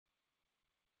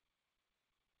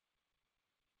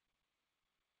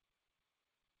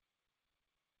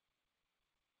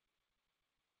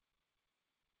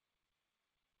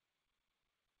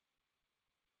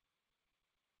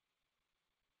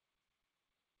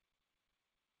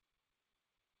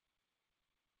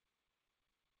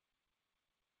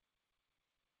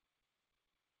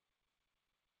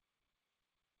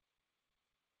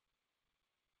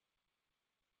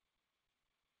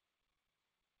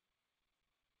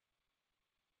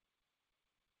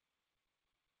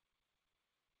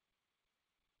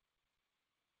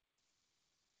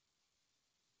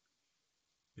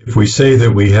If we say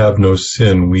that we have no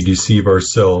sin, we deceive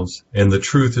ourselves, and the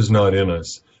truth is not in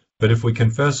us. But if we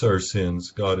confess our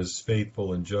sins, God is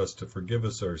faithful and just to forgive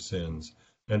us our sins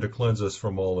and to cleanse us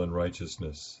from all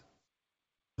unrighteousness.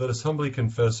 Let us humbly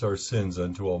confess our sins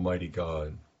unto Almighty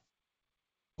God.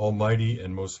 Almighty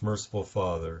and most merciful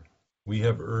Father, we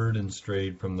have erred and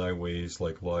strayed from thy ways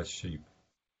like lost sheep.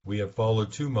 We have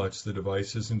followed too much the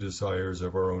devices and desires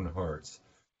of our own hearts.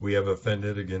 We have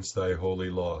offended against thy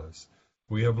holy laws.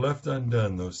 We have left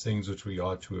undone those things which we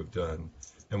ought to have done,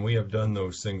 and we have done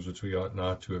those things which we ought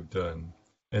not to have done.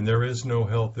 And there is no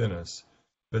health in us.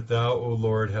 But thou, O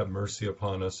Lord, have mercy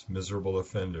upon us, miserable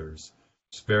offenders.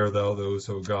 Spare thou those,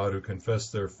 O God, who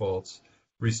confess their faults.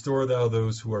 Restore thou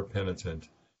those who are penitent,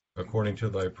 according to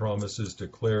thy promises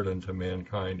declared unto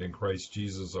mankind in Christ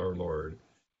Jesus our Lord.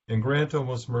 And grant, O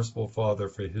most merciful Father,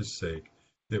 for his sake,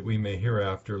 that we may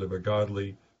hereafter live a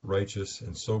godly, righteous,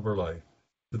 and sober life,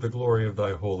 to the glory of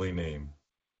thy holy name.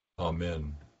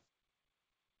 Amen.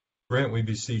 Grant, we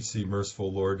beseech thee,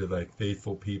 merciful Lord, to thy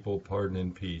faithful people pardon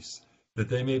and peace, that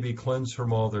they may be cleansed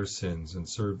from all their sins and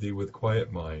serve thee with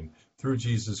quiet mind, through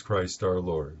Jesus Christ our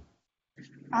Lord.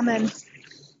 Amen.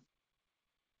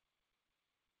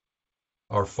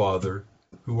 Our Father,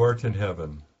 who art in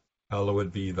heaven,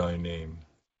 hallowed be thy name.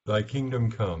 Thy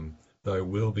kingdom come, thy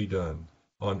will be done,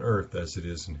 on earth as it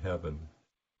is in heaven.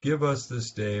 Give us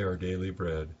this day our daily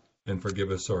bread, and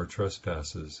forgive us our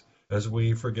trespasses, as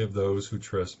we forgive those who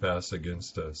trespass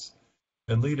against us.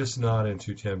 And lead us not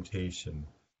into temptation,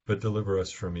 but deliver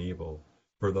us from evil.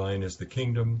 For thine is the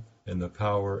kingdom, and the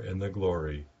power, and the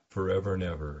glory, forever and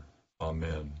ever.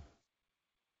 Amen.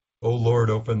 O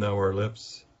Lord, open thou our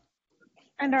lips,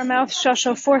 And our mouth shall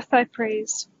show forth thy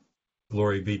praise.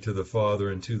 Glory be to the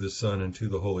Father, and to the Son, and to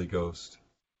the Holy Ghost.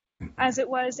 As it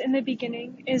was in the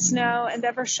beginning, is now, and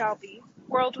ever shall be,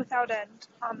 world without end.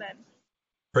 Amen.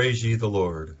 Praise ye the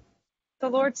Lord. The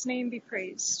Lord's name be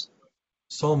praised.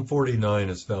 Psalm 49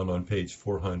 is found on page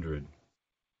 400.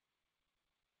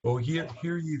 O hear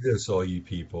ye this, all ye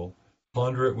people.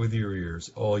 Ponder it with your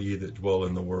ears, all ye that dwell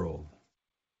in the world.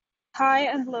 High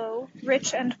and low,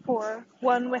 rich and poor,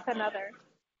 one with another.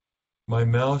 My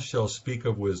mouth shall speak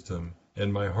of wisdom,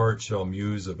 and my heart shall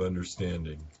muse of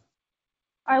understanding.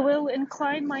 I will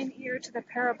incline mine ear to the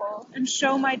parable, and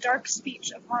show my dark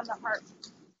speech upon the harp.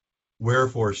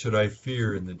 Wherefore should I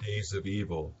fear in the days of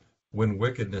evil, when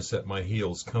wickedness at my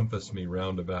heels compass me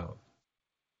round about?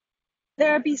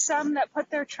 There be some that put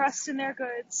their trust in their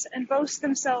goods, and boast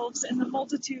themselves in the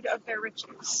multitude of their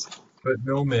riches. But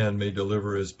no man may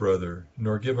deliver his brother,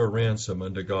 nor give a ransom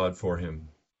unto God for him.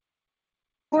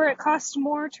 For it cost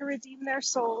more to redeem their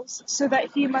souls, so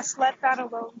that he must let that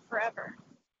alone forever.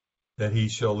 That he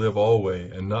shall live alway,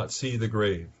 and not see the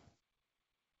grave.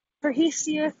 For he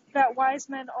seeth that wise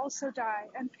men also die,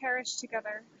 and perish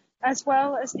together, as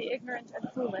well as the ignorant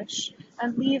and foolish,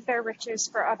 and leave their riches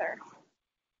for other.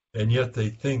 And yet they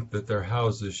think that their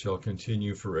houses shall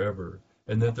continue forever,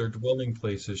 and that their dwelling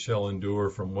places shall endure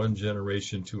from one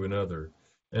generation to another,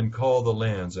 and call the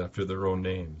lands after their own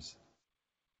names.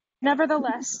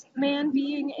 Nevertheless, man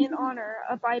being in honor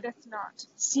abideth not,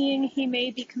 seeing he may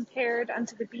be compared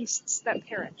unto the beasts that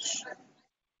perish.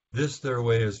 This their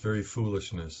way is very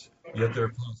foolishness, yet their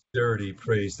posterity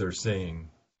praise their saying.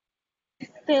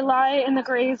 They lie in the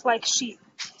grave like sheep,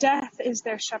 death is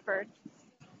their shepherd.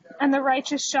 And the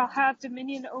righteous shall have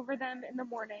dominion over them in the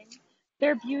morning.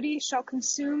 Their beauty shall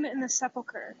consume in the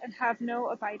sepulchre, and have no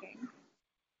abiding.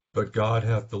 But God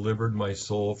hath delivered my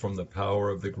soul from the power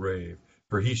of the grave,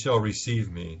 for he shall receive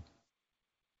me.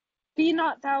 Be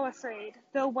not thou afraid,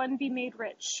 though one be made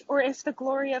rich, or if the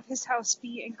glory of his house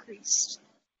be increased.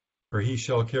 For he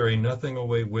shall carry nothing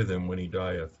away with him when he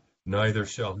dieth, neither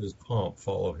shall his pomp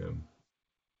follow him.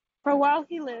 For while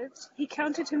he lived, he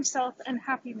counted himself an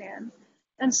happy man,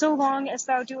 and so long as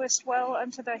thou doest well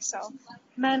unto thyself,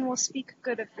 men will speak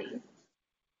good of thee.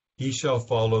 He shall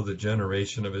follow the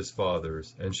generation of his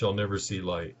fathers, and shall never see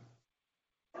light.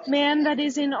 Man that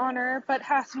is in honor, but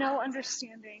hath no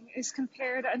understanding, is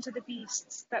compared unto the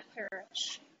beasts that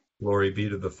perish. Glory be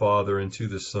to the Father, and to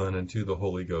the Son, and to the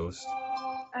Holy Ghost.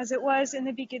 As it was in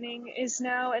the beginning, is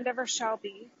now, and ever shall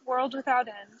be, world without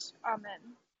end.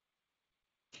 Amen.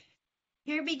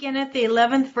 Here beginneth the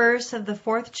 11th verse of the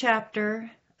 4th chapter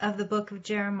of the book of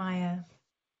Jeremiah.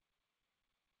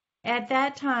 At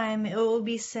that time it will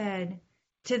be said,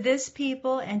 to this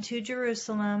people and to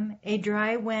Jerusalem, a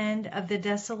dry wind of the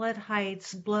desolate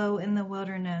heights blow in the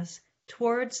wilderness,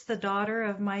 towards the daughter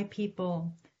of my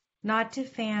people, not to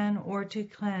fan or to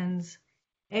cleanse.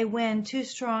 A wind too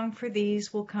strong for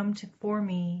these will come for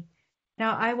me.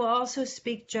 Now I will also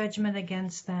speak judgment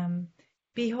against them.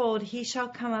 Behold, he shall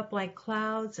come up like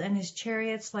clouds, and his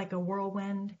chariots like a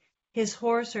whirlwind. His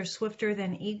horse are swifter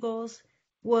than eagles.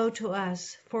 Woe to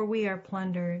us, for we are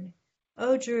plundered.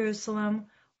 O Jerusalem,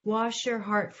 wash your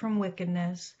heart from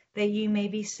wickedness, that ye may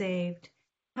be saved.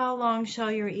 How long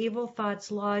shall your evil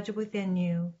thoughts lodge within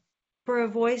you? For a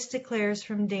voice declares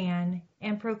from Dan,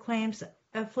 and proclaims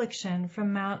affliction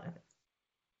from Mount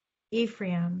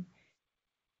Ephraim.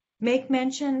 Make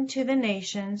mention to the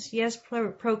nations, yes,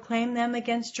 proclaim them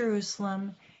against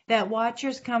Jerusalem, that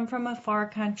watchers come from a far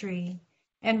country,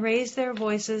 and raise their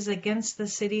voices against the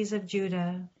cities of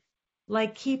Judah.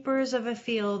 Like keepers of a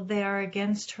field they are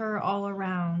against her all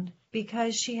around,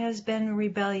 because she has been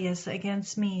rebellious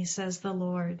against me, says the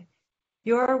Lord.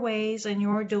 Your ways and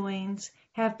your doings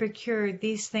have procured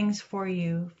these things for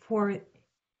you, for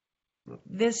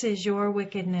this is your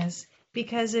wickedness,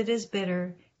 because it is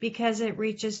bitter, because it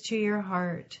reaches to your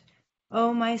heart.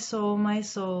 O my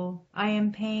soul, I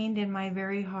am pained in my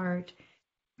very heart.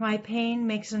 My pain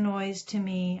makes a noise to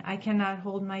me, I cannot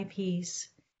hold my peace.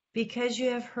 Because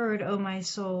you have heard, O my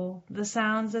soul, the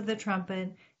sounds of the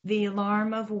trumpet, the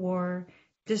alarm of war,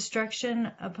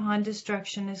 destruction upon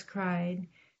destruction is cried.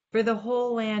 For the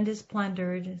whole land is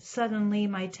plundered. Suddenly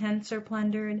my tents are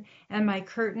plundered, and my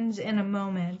curtains in a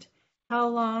moment. How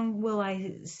long will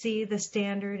I see the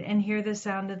standard and hear the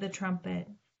sound of the trumpet?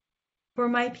 For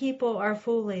my people are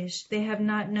foolish, they have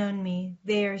not known me,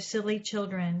 they are silly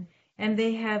children, and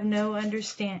they have no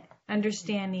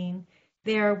understanding.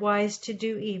 They are wise to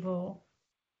do evil,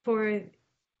 but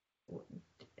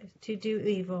to do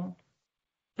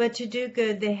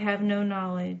good they have no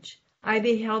knowledge. I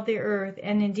beheld the earth,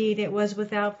 and indeed it was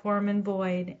without form and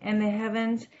void, and the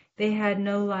heavens, they had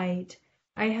no light.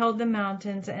 I held the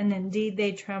mountains, and indeed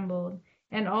they trembled,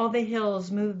 and all the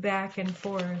hills moved back and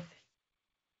forth.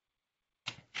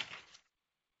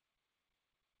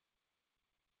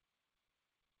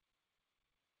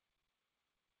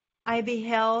 I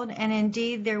beheld, and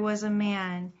indeed there was a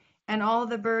man, and all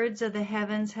the birds of the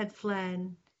heavens had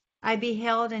fled. I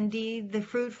beheld, indeed the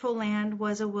fruitful land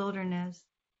was a wilderness,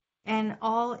 and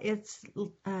all its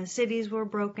cities were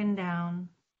broken down.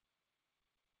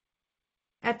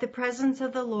 At the presence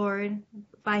of the Lord,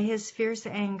 by his fierce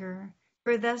anger.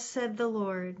 For thus said the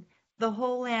Lord, the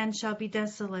whole land shall be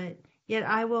desolate, yet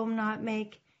I will not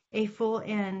make a full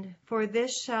end, for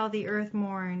this shall the earth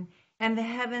mourn, and the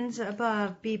heavens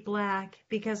above be black,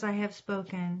 because I have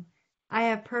spoken. I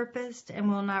have purposed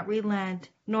and will not relent,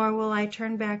 nor will I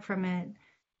turn back from it.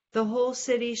 The whole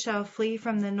city shall flee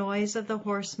from the noise of the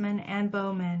horsemen and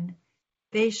bowmen.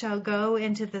 They shall go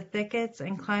into the thickets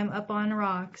and climb up on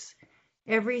rocks.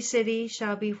 Every city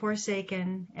shall be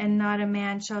forsaken, and not a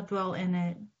man shall dwell in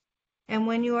it. And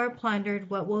when you are plundered,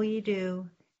 what will ye do?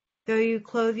 Though you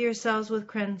clothe yourselves with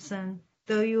crimson,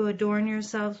 though you adorn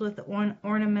yourselves with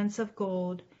ornaments of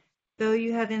gold, though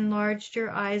you have enlarged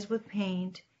your eyes with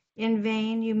paint, in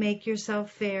vain you make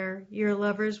yourself fair, your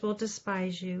lovers will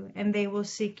despise you, and they will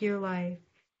seek your life.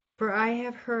 For I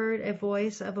have heard a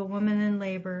voice of a woman in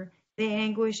labor, the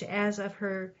anguish as of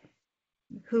her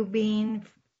who brings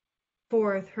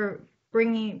forth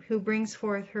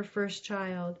her first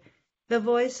child, the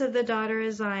voice of the daughter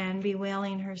of Zion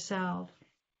bewailing herself.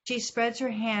 She spreads her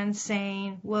hands,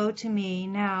 saying, Woe to me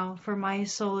now, for my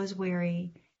soul is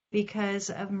weary, because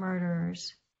of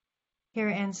murderers. Here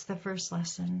ends the first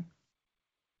lesson.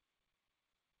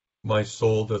 My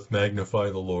soul doth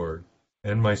magnify the Lord,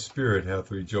 and my spirit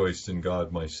hath rejoiced in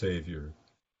God my Saviour.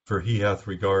 For he hath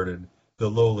regarded the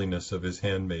lowliness of his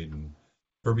handmaiden.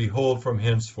 For behold, from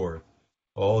henceforth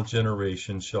all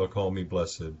generations shall call me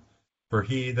blessed. For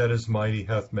he that is mighty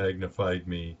hath magnified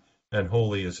me, and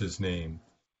holy is his name.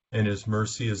 And his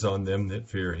mercy is on them that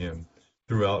fear him,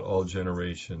 throughout all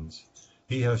generations.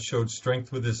 He hath showed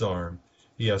strength with his arm.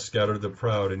 He hath scattered the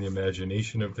proud in the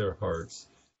imagination of their hearts.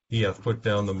 He hath put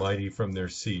down the mighty from their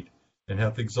seat, and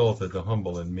hath exalted the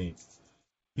humble and meek.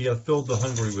 He hath filled the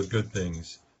hungry with good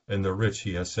things, and the rich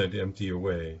he hath sent empty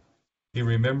away. He,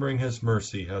 remembering his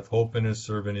mercy, hath hope in his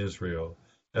servant Israel,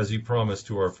 as he promised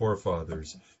to our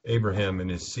forefathers, Abraham and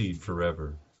his seed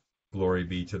forever. Glory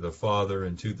be to the Father,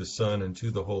 and to the Son, and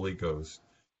to the Holy Ghost,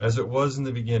 as it was in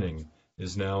the beginning,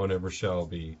 is now, and ever shall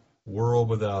be, world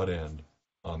without end.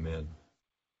 Amen.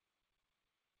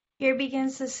 Here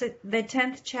begins the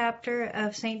 10th chapter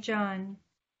of St. John.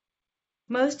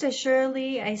 Most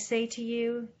assuredly I say to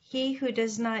you, he who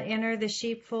does not enter the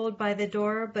sheepfold by the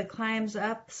door, but climbs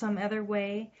up some other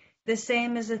way, the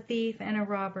same is a thief and a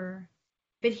robber.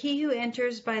 But he who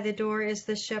enters by the door is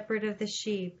the shepherd of the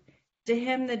sheep. To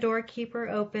him the doorkeeper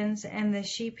opens, and the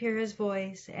sheep hear his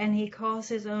voice, and he calls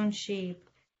his own sheep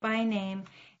by name,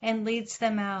 and leads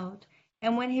them out.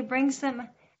 And when he brings them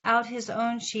out his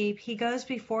own sheep, he goes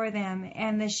before them,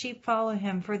 and the sheep follow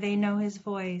him, for they know his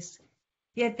voice.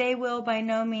 Yet they will by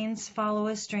no means follow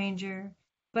a stranger,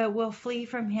 but will flee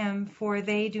from him, for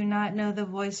they do not know the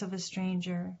voice of a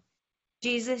stranger.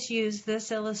 Jesus used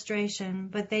this illustration,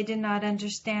 but they did not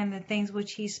understand the things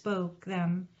which he spoke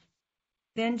them.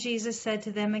 Then Jesus said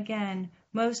to them again,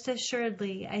 Most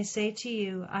assuredly, I say to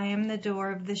you, I am the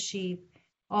door of the sheep.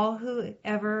 All who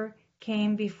ever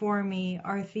came before me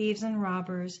are thieves and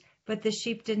robbers, but the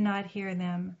sheep did not hear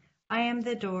them. I am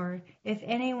the door. If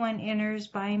anyone enters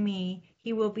by me,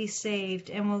 he will be saved,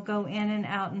 and will go in and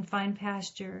out and find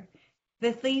pasture.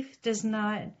 The thief does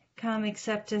not come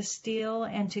except to steal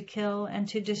and to kill and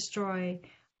to destroy.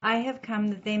 I have come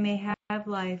that they may have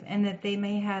life, and that they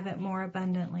may have it more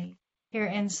abundantly. Here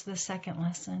ends the second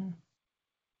lesson.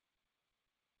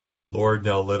 Lord,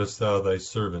 now lettest thou thy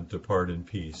servant depart in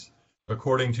peace,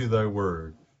 according to thy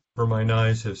word. For mine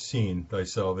eyes have seen thy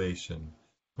salvation,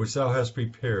 which thou hast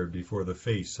prepared before the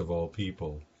face of all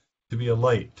people, to be a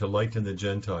light to lighten the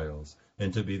Gentiles,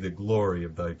 and to be the glory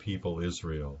of thy people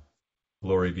Israel.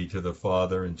 Glory be to the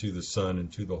Father, and to the Son,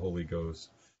 and to the Holy Ghost,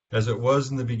 as it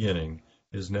was in the beginning,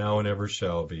 is now, and ever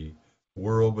shall be,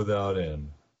 world without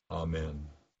end. Amen.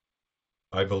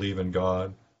 I believe in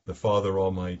God, the Father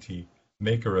Almighty,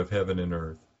 maker of heaven and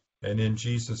earth, and in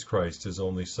Jesus Christ, his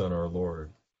only Son, our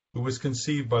Lord, who was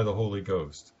conceived by the Holy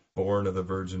Ghost, born of the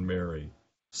Virgin Mary,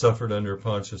 suffered under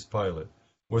Pontius Pilate,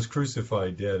 was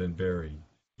crucified, dead, and buried.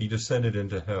 He descended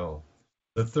into hell.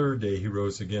 The third day he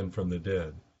rose again from the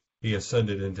dead. He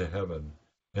ascended into heaven,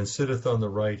 and sitteth on the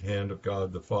right hand of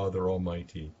God the Father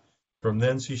Almighty. From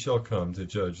thence he shall come to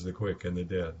judge the quick and the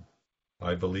dead.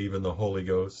 I believe in the Holy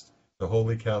Ghost, the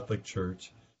Holy Catholic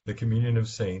Church, the communion of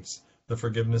saints, the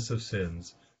forgiveness of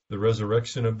sins, the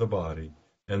resurrection of the body,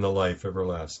 and the life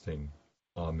everlasting.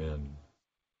 Amen.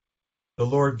 The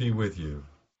Lord be with you.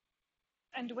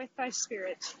 And with thy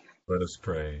spirit. Let us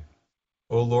pray.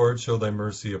 O Lord, show thy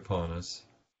mercy upon us.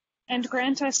 And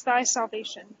grant us thy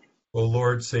salvation. O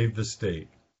Lord, save the state.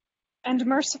 And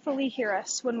mercifully hear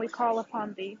us when we call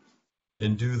upon thee.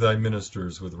 Endue thy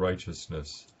ministers with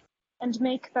righteousness. And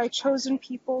make thy chosen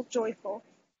people joyful.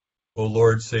 O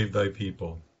Lord, save thy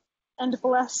people. And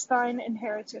bless thine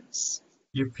inheritance.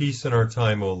 Give peace in our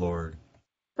time, O Lord.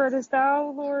 For it is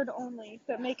thou, Lord, only,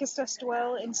 that makest us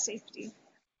dwell in safety.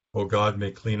 O God,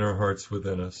 make clean our hearts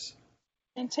within us.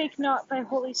 And take not thy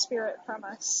Holy Spirit from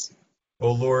us.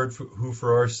 O Lord, who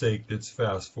for our sake didst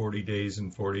fast 40 days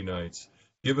and 40 nights,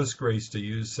 give us grace to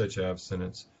use such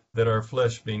abstinence, that our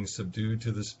flesh being subdued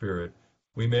to the Spirit,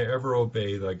 we may ever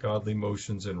obey thy godly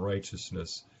motions in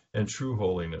righteousness and true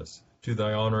holiness, to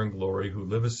thy honor and glory, who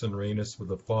livest and reignest with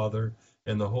the Father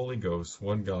and the Holy Ghost,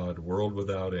 one God, world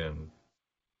without end.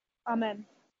 Amen.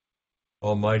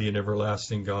 Almighty and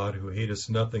everlasting God, who hatest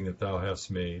nothing that thou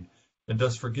hast made, and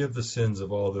dost forgive the sins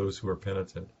of all those who are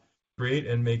penitent, create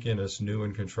and make in us new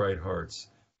and contrite hearts,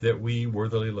 that we,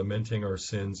 worthily lamenting our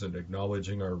sins and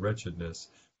acknowledging our wretchedness,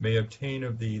 may obtain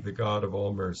of thee, the God of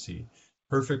all mercy,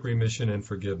 perfect remission and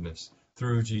forgiveness,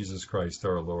 through Jesus Christ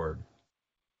our Lord.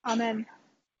 Amen.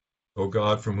 O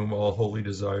God, from whom all holy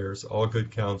desires, all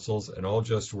good counsels, and all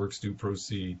just works do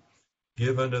proceed,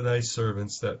 give unto thy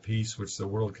servants that peace which the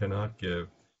world cannot give,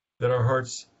 that our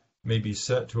hearts may be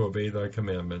set to obey thy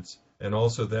commandments, and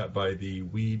also that by thee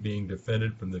we, being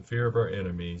defended from the fear of our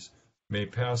enemies, may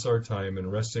pass our time in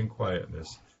rest and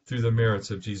quietness, through the merits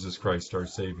of Jesus Christ our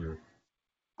Savior.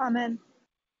 Amen.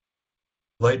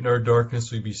 Lighten our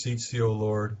darkness, we beseech thee, O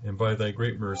Lord, and by thy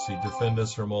great mercy defend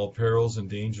us from all perils and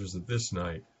dangers of this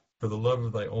night, for the love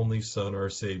of thy only Son, our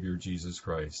Savior, Jesus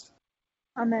Christ.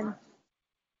 Amen.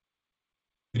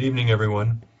 Good evening,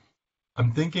 everyone.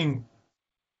 I'm thinking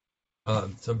I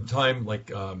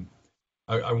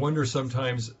wonder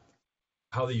sometimes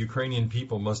how the Ukrainian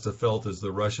people must have felt as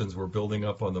the Russians were building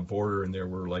up on the border, and there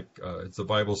were, as the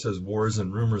Bible says, wars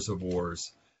and rumors of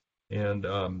wars. And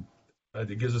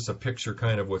it gives us a picture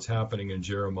kind of what's happening in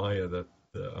Jeremiah, that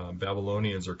the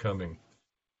Babylonians are coming,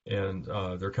 and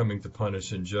they're coming to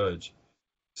punish and judge.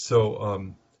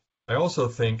 So I also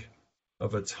think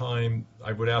of a time,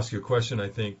 I would ask you a question, I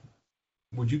think,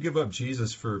 would you give up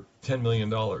Jesus for $10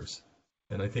 million?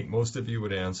 And I think most of you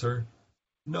would answer,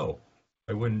 no,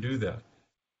 I wouldn't do that.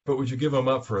 But would you give him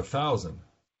up for 1,000?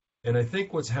 And I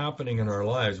think what's happening in our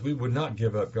lives, we would not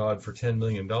give up God for $10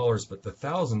 million, but the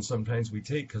 1,000 sometimes we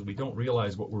take because we don't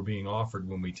realize what we're being offered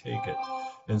when we take it.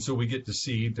 And so we get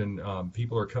deceived, and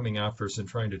people are coming after us and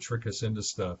trying to trick us into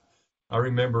stuff. I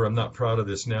remember, I'm not proud of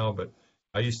this now, but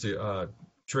I used to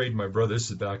trade my brother.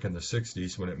 This is back in the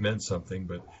 60s when it meant something,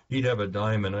 but he'd have a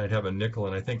dime and I'd have a nickel.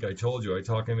 And I think I told you I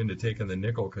talked him into taking the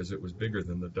nickel because it was bigger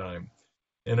than the dime.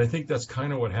 And I think that's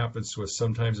kind of what happens to us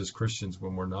sometimes as Christians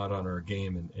when we're not on our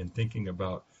game and thinking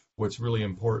about what's really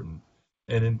important.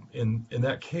 And in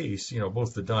that case,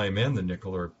 both the dime and the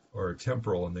nickel are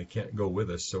temporal and they can't go with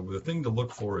us. So the thing to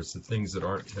look for is the things that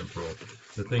aren't temporal,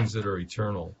 the things that are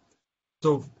eternal.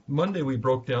 So Monday we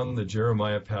broke down the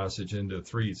Jeremiah passage into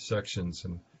 3 sections,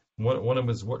 and one of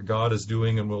them is what God is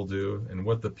doing and will do, and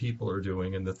what the people are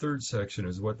doing, and the third section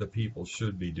is what the people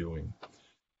should be doing.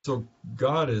 So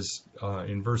God is,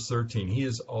 in verse 13, he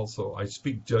is also, I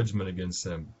speak judgment against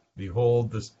them.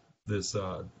 Behold, this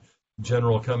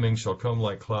general coming shall come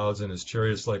like clouds, and his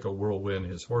chariots like a whirlwind.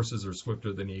 His horses are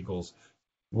swifter than eagles.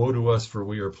 Woe to us, for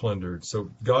we are plundered. So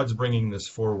God's bringing this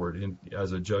forward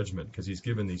as a judgment because he's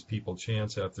given these people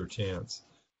chance after chance.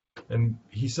 And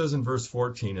he says in verse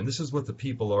 14, and this is what the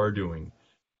people are doing.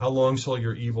 How long shall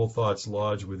your evil thoughts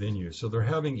lodge within you? So they're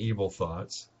having evil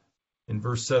thoughts. In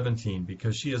verse 17,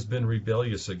 because she has been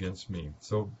rebellious against me.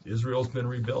 So Israel's been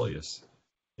rebellious.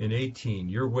 In 18,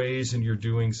 your ways and your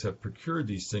doings have procured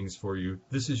these things for you.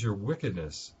 This is your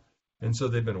wickedness. And so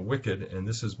they've been wicked, and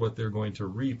this is what they're going to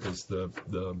reap as the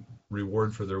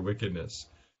reward for their wickedness.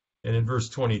 And in verse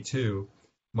 22,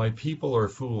 my people are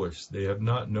foolish. They have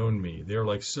not known me. They are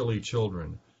like silly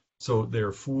children. So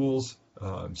they're fools,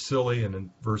 silly, and the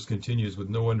verse continues with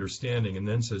no understanding, and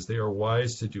then says they are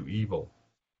wise to do evil.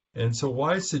 And so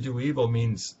wise to do evil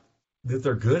means that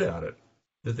they're good at it,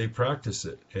 that they practice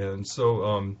it. And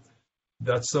so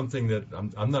that's something that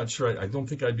I'm not sure, I don't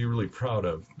think I'd be really proud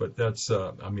of, but that's,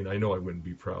 I know I wouldn't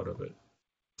be proud of it.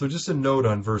 So just a note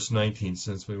on verse 19,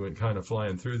 since we went kind of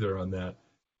flying through there on that.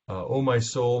 O my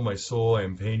soul, I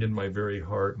am pained in my very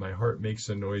heart. My heart makes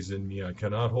a noise in me. I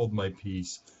cannot hold my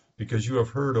peace, because you have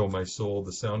heard, O my soul,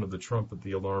 the sound of the trumpet,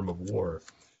 the alarm of war.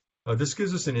 This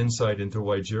gives us an insight into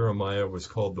why Jeremiah was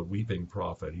called the weeping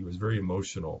prophet. He was very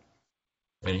emotional,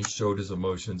 and he showed his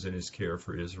emotions in his care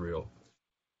for Israel.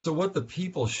 So what the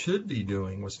people should be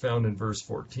doing was found in verse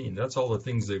 14. That's all the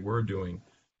things they were doing.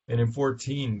 And in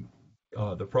 14,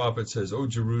 the prophet says, O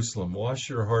Jerusalem, wash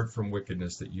your heart from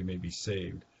wickedness that you may be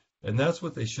saved. And that's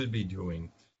what they should be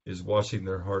doing, is washing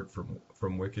their heart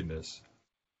from wickedness.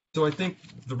 So I think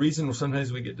the reason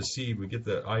sometimes we get deceived, we get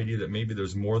the idea that maybe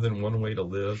there's more than one way to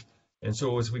live. And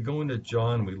so as we go into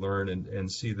John, we learn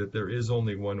and see that there is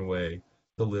only one way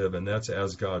to live, and that's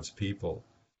as God's people.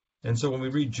 And so when we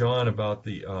read John about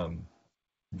the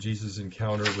Jesus'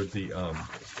 encounter with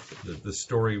the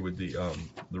story with the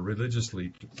religious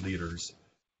leaders,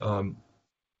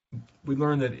 we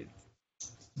learn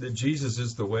that Jesus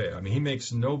is the way. He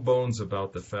makes no bones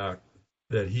about the fact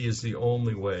that he is the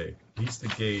only way. He's the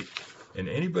gate, and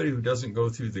anybody who doesn't go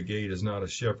through the gate is not a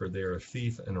shepherd. They are a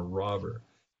thief and a robber.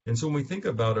 And so when we think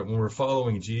about it, when we're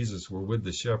following Jesus, we're with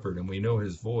the shepherd and we know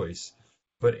his voice.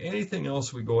 But anything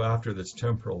else we go after that's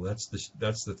temporal, that's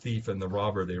the thief and the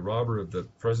robber. They rob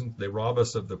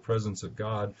us of the presence of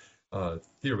God.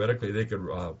 Theoretically, they could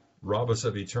rob us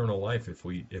of eternal life if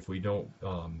we don't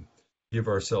give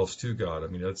ourselves to God.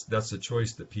 That's the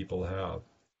choice that people have.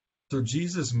 So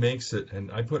Jesus makes it,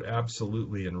 and I put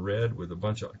absolutely in red with a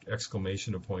bunch of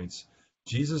exclamation points.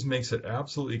 Jesus makes it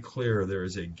absolutely clear there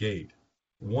is a gate,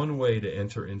 one way to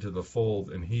enter into the fold,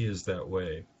 and he is that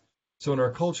way. So in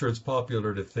our culture, it's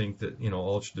popular to think that,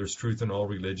 there's truth in all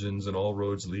religions and all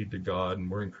roads lead to God, and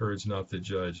we're encouraged not to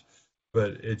judge.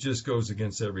 But it just goes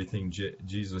against everything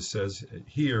Jesus says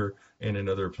here and in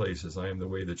other places. I am the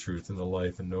way, the truth, and the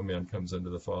life, and no man comes unto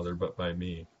the Father but by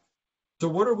me. So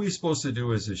what are we supposed to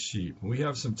do as his sheep? We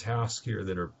have some tasks here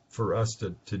that are for us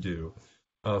to do.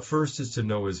 First is to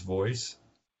know his voice.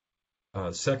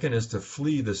 Second is to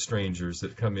flee the strangers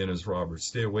that come in as robbers.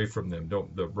 Stay away from them.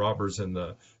 The robbers and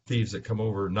the thieves that come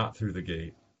over not through the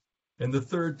gate. And the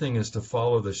third thing is to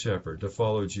follow the shepherd, to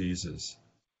follow Jesus.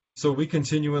 So we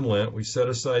continue in Lent. We set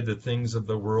aside the things of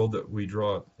the world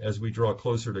that as we draw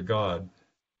closer to God.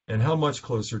 And how much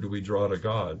closer do we draw to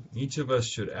God? Each of us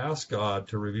should ask God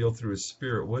to reveal through his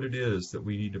Spirit what it is that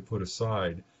we need to put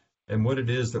aside and what it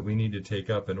is that we need to take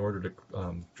up in order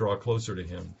to draw closer to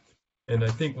him. And I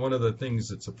think one of the things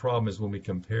that's a problem is when we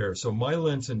compare. So my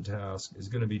Lenten task is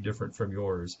going to be different from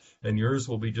yours, and yours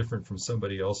will be different from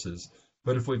somebody else's.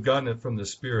 But if we've gotten it from the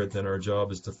Spirit, then our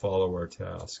job is to follow our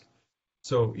task.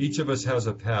 So each of us has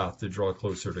a path to draw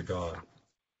closer to God.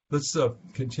 Let's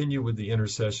continue with the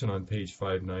intercession on page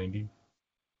 590.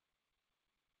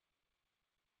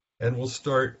 And we'll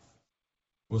start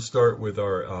with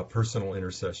our personal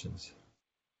intercessions.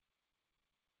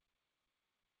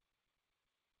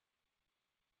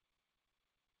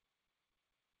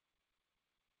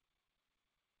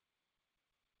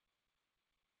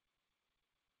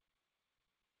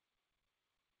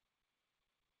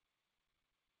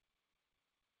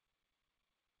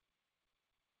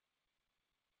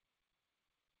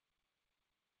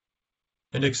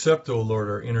 And accept, O Lord,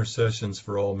 our intercessions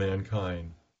for all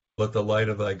mankind. Let the light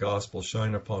of thy gospel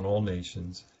shine upon all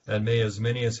nations, and may as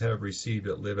many as have received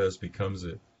it live as becomes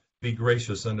it. Be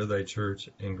gracious unto thy church,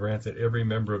 and grant that every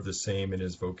member of the same in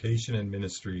his vocation and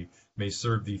ministry may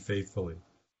serve thee faithfully.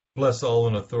 Bless all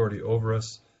in authority over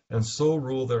us, and so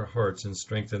rule their hearts and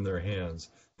strengthen their hands,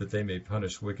 that they may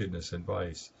punish wickedness and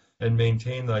vice, and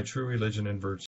maintain thy true religion and virtue.